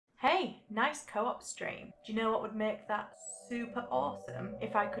Hey, nice co-op stream. Do you know what would make that super awesome?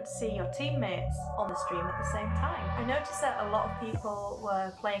 If I could see your teammates on the stream at the same time. I noticed that a lot of people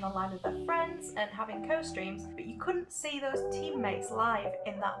were playing online with their friends and having co-streams, but you couldn't see those teammates live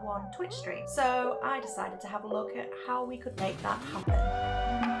in that one Twitch stream. So I decided to have a look at how we could make that happen.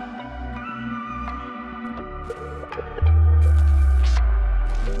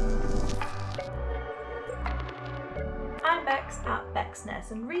 I'm BEKZ at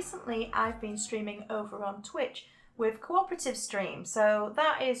BEKZ, and recently I've been streaming over on Twitch with cooperative stream. So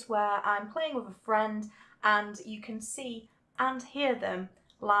that is where I'm playing with a friend and you can see and hear them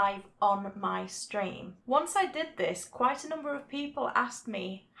live on my stream. Once I did this, quite a number of people asked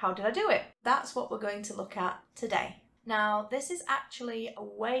me, how did I do it? That's what we're going to look at today. Now, this is actually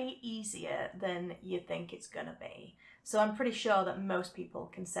way easier than you think it's gonna be. So I'm pretty sure that most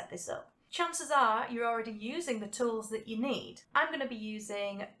people can set this up. Chances are you're already using the tools that you need. I'm going to be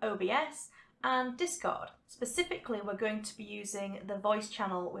using OBS and Discord. Specifically, we're going to be using the voice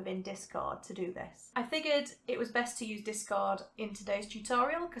channel within Discord to do this. I figured it was best to use Discord in today's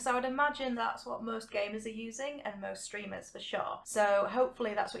tutorial because I would imagine that's what most gamers are using and most streamers for sure. So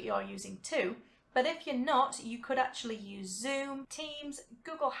hopefully that's what you're using too. But if you're not, you could actually use Zoom, Teams,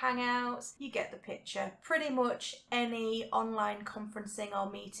 Google Hangouts, you get the picture. Pretty much any online conferencing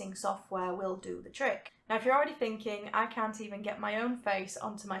or meeting software will do the trick. Now, if you're already thinking, I can't even get my own face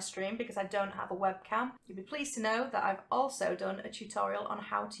onto my stream because I don't have a webcam, you'll be pleased to know that I've also done a tutorial on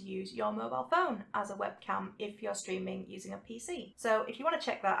how to use your mobile phone as a webcam if you're streaming using a PC. So if you want to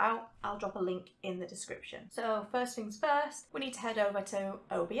check that out, I'll drop a link in the description. So first things first, we need to head over to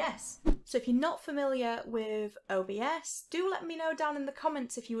OBS. So if you're not familiar with OBS, do let me know down in the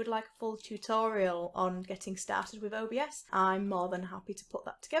comments if you would like a full tutorial on getting started with OBS. I'm more than happy to put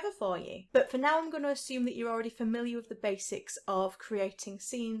that together for you. But for now, I'm going to assume that you're already familiar with the basics of creating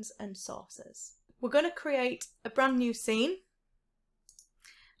scenes and sources. We're going to create a brand new scene.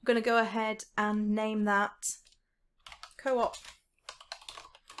 I'm going to go ahead and name that Co-op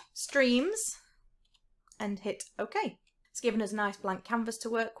Streams and hit OK. It's given us a nice blank canvas to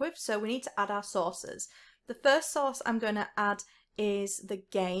work with, so we need to add our sources. The first source I'm going to add is the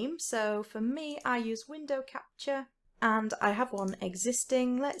game. So for me, I use window capture. And I have one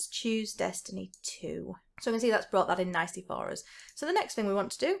existing. Let's choose Destiny 2. So you can see that's brought that in nicely for us. So the next thing we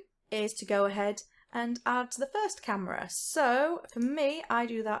want to do is to go ahead and add the first camera. So for me, I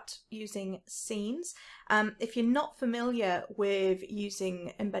do that using scenes. If you're not familiar with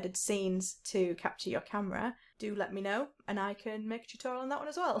using embedded scenes to capture your camera, do let me know and I can make a tutorial on that one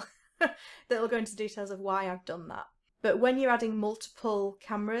as well. That'll go into details of why I've done that. But when you're adding multiple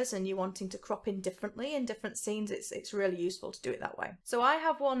cameras and you're wanting to crop in differently in different scenes, it's really useful to do it that way. So I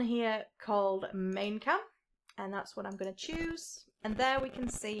have one here called main cam, and that's what I'm going to choose. And there we can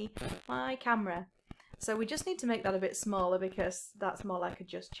see my camera. So we just need to make that a bit smaller because that's more like a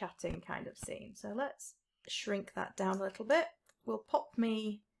just chatting kind of scene. So let's shrink that down a little bit. We'll pop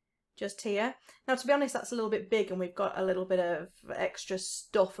me just here. Now, to be honest, that's a little bit big and we've got a little bit of extra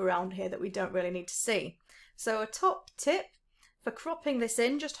stuff around here that we don't really need to see. So a top tip for cropping this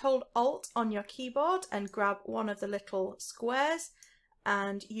in, just hold Alt on your keyboard and grab one of the little squares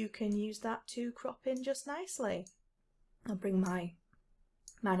and you can use that to crop in just nicely. I'll bring mine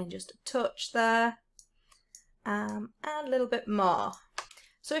in just a touch there and a little bit more.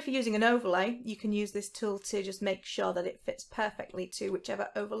 So if you're using an overlay, you can use this tool to just make sure that it fits perfectly to whichever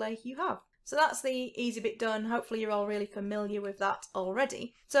overlay you have. So that's the easy bit done. Hopefully you're all really familiar with that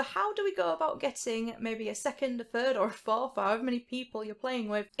already. So how do we go about getting maybe a second, a third or a fourth, or however many people you're playing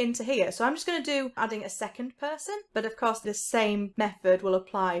with into here? So I'm just going to do adding a second person, but of course the same method will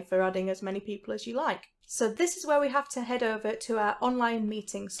apply for adding as many people as you like. So this is where we have to head over to our online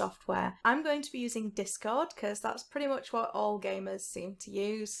meeting software. I'm going to be using Discord because that's pretty much what all gamers seem to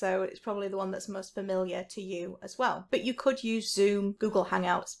use, so it's probably the one that's most familiar to you as well. But you could use Zoom, Google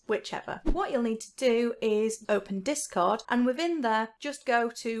Hangouts, whichever. What you'll need to do is open Discord and within there just go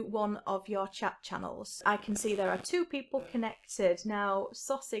to one of your chat channels. I can see there are 2 people connected. Now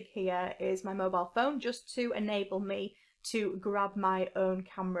Sossig here is my mobile phone just to enable me to grab my own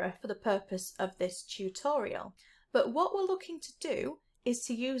camera for the purpose of this tutorial. But what we're looking to do is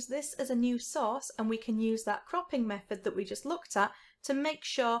to use this as a new source, and we can use that cropping method that we just looked at to make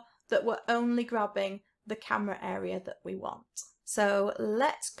sure that we're only grabbing the camera area that we want. So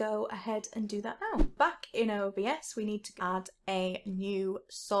let's go ahead and do that now. Back in OBS, we need to add a new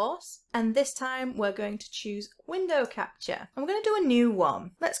source, and this time we're going to choose window capture. I'm going to do a new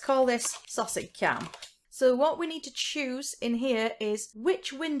one. Let's call this Sossig Cam. So what we need to choose in here is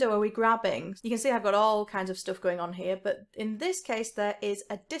which window are we grabbing. You can see I've got all kinds of stuff going on here, but in this case there is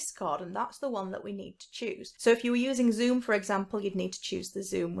a Discord, and that's the one that we need to choose. So if you were using Zoom, for example, you'd need to choose the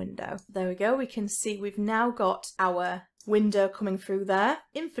Zoom window. There we go. We can see we've now got our window coming through there,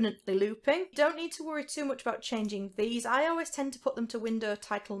 infinitely looping. Don't need to worry too much about changing these. I always tend to put them to window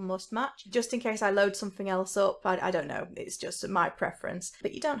title must match, just in case I load something else up. I don't know, it's just my preference,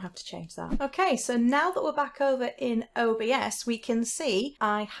 but you don't have to change that. Okay, so now that we're back over in OBS, we can see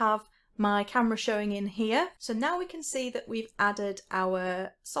I have my camera showing in here. So now we can see that we've added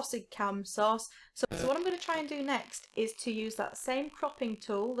our sausage cam source. So what I'm going to try and do next is to use that same cropping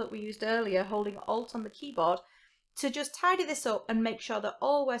tool that we used earlier, holding Alt on the keyboard, to just tidy this up and make sure that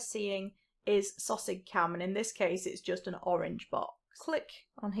all we're seeing is sausage cam, and in this case it's just an orange box. Click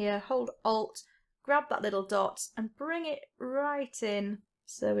on here, hold Alt, grab that little dot and bring it right in.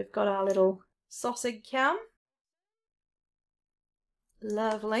 So we've got our little sausage cam.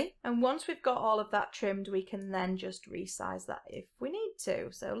 Lovely. And once we've got all of that trimmed, we can then just resize that if we need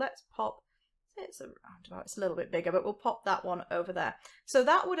to. So let's pop, it's around about, it's a little bit bigger, but we'll pop that one over there. So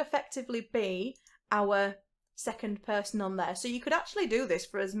that would effectively be our second person on there. So you could actually do this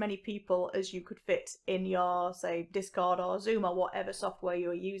for as many people as you could fit in your, say, Discord or Zoom or whatever software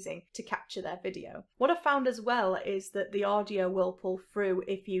you're using to capture their video. What I found as well is that the audio will pull through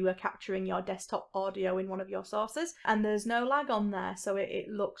if you are capturing your desktop audio in one of your sources, and there's no lag on there, so it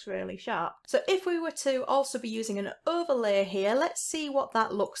looks really sharp. So if we were to also be using an overlay here, let's see what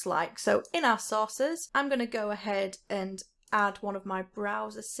that looks like. So in our sources, I'm going to go ahead and add one of my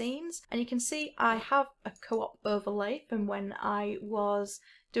browser scenes, and you can see I have a co-op overlay from when I was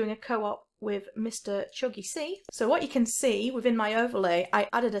doing a co-op with Mr. Chuggy C. So what you can see within my overlay, I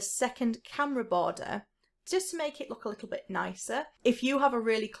added a second camera border just to make it look a little bit nicer. If you have a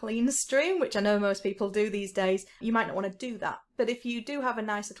really clean stream, which I know most people do these days, you might not want to do that. But if you do have a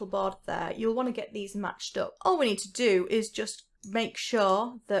nice little border there, you'll want to get these matched up. All we need to do is just make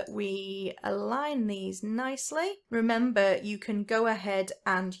sure that we align these nicely. Remember, you can go ahead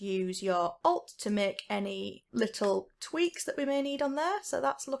and use your Alt to make any little tweaks that we may need on there. So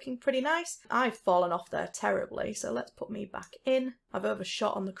that's looking pretty nice. I've fallen off there terribly, so let's put me back in. I've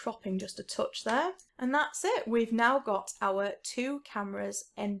overshot on the cropping just a touch there. And that's it. We've now got our two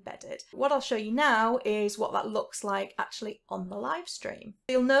cameras embedded. What I'll show you now is what that looks like actually on the live stream.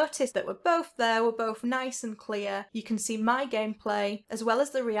 You'll notice that we're both there, we're both nice and clear. You can see my gameplay as well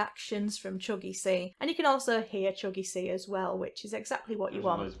as the reactions from Chuggy C. And you can also hear Chuggy C as well, which is exactly what you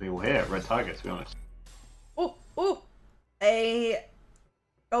want. There's people here, Red Tiger, to be honest. Oh, a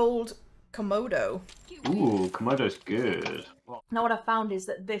gold Komodo. Ooh, Komodo's good. Now what I found is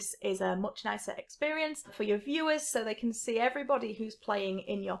that this is a much nicer experience for your viewers, so they can see everybody who's playing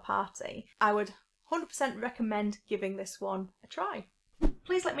in your party. I would 100% recommend giving this one a try.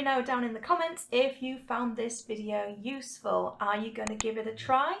 Please let me know down in the comments if you found this video useful. Are you going to give it a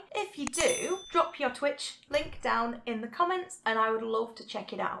try? If you do, drop your Twitch link down in the comments and I would love to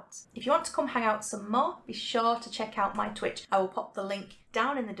check it out. If you want to come hang out some more, be sure to check out my Twitch. I will pop the link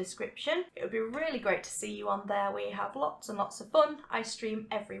down in the description. It would be really great to see you on there. We have lots and lots of fun. I stream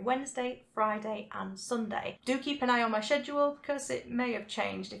every Wednesday, Friday and Sunday. Do keep an eye on my schedule because it may have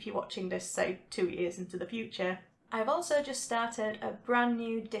changed if you're watching this, say, 2 years into the future. I've also just started a brand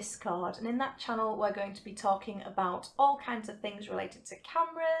new Discord, and in that channel we're going to be talking about all kinds of things related to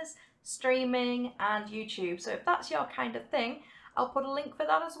cameras, streaming and YouTube. So if that's your kind of thing, I'll put a link for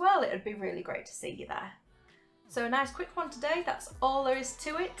that as well. It would be really great to see you there. So a nice quick one today, that's all there is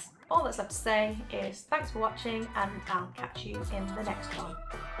to it. All that's left to say is thanks for watching and I'll catch you in the next one.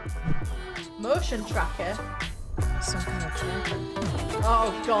 Motion tracker? Some kind of tracker.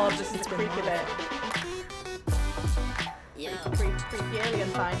 Oh god, this is the creepy bit. Creepy alien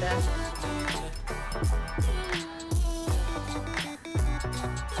finder.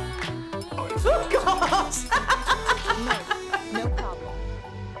 Oh god! No problem.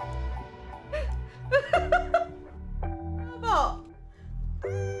 Robot!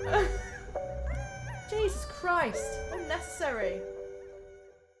 Jesus Christ, unnecessary.